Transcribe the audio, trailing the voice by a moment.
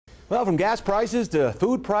Well, from gas prices to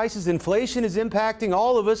food prices, inflation is impacting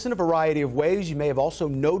all of us in a variety of ways. You may have also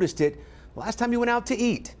noticed it last time you went out to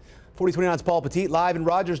eat. 4029's Paul Petit live in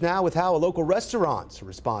Rogers now with how local restaurants are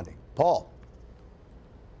responding. Paul.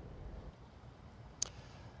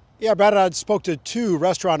 Yeah, Brad, I spoke to two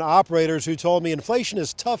restaurant operators who told me inflation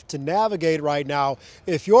is tough to navigate right now.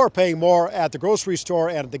 If you're paying more at the grocery store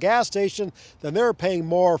and at the gas station, then they're paying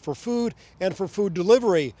more for food and for food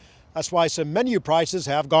delivery. That's why some menu prices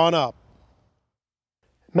have gone up.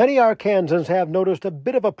 Many Arkansans have noticed a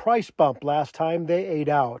bit of a price bump last time they ate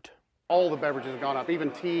out. All the beverages have gone up,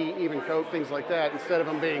 even tea, even Coke, things like that. Instead of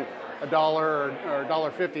them being $1 or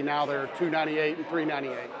 $1.50, now they're $2.98 and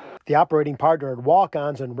 $3.98. The operating partner at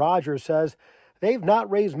Walk-Ons in Rogers says they've not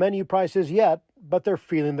raised menu prices yet, but they're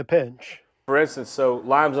feeling the pinch. For instance, so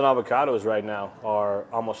limes and avocados right now are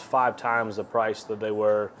almost 5 times the price that they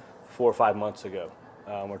were 4 or 5 months ago.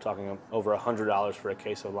 We're talking over $100 for a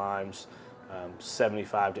case of limes,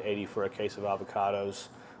 75 to 80 for a case of avocados,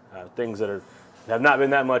 things that have not been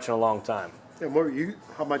that much in a long time. And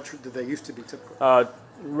how much did they used to be typical?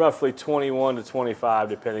 Roughly 21 to 25,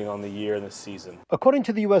 depending on the year and the season. According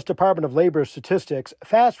to the U.S. Department of Labor statistics,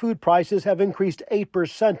 fast food prices have increased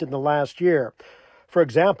 8% in the last year. For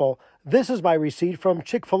example, this is my receipt from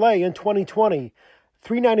Chick-fil-A in 2020.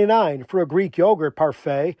 $3.99 for a Greek yogurt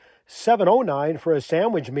parfait, $7.09 for a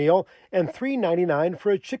sandwich meal, and $3.99 for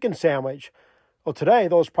a chicken sandwich. Well, today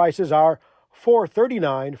those prices are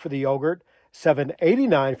 $4.39 for the yogurt,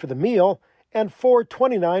 $7.89 for the meal, and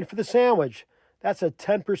 $4.29 for the sandwich. That's a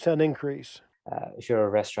 10% increase. If you're a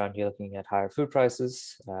restaurant, you're looking at higher food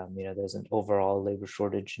prices. There's an overall labor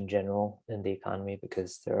shortage in general in the economy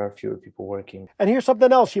because there are fewer people working. And here's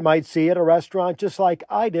something else you might see at a restaurant, just like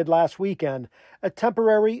I did last weekend, a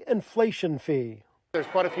temporary inflation fee. There's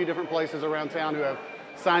quite a few different places around town who have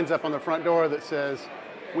signs up on the front door that says,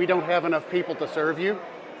 we don't have enough people to serve you,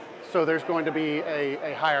 so there's going to be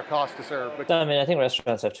a higher cost to serve. I think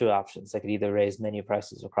restaurants have two options. They could either raise menu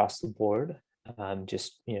prices across the board,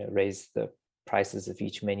 raise the prices of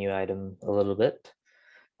each menu item a little bit,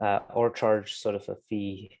 or charge sort of a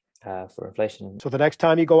fee for inflation. So the next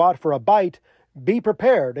time you go out for a bite, be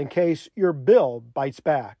prepared in case your bill bites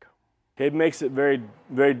back. It makes it very,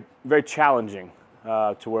 very, very challenging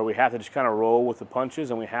to where we have to just kind of roll with the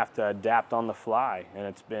punches and we have to adapt on the fly. And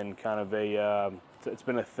it's been kind of it's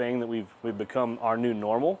been a thing that we've become our new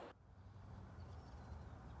normal.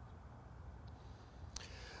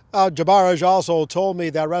 Jabaraj also told me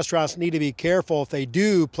that restaurants need to be careful if they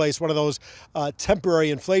do place one of those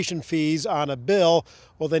temporary inflation fees on a bill.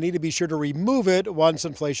 Well, they need to be sure to remove it once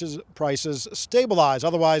inflation prices stabilize.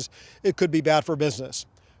 Otherwise, it could be bad for business.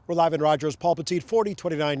 We're live in Rogers. Paul Petit,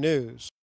 4029 News.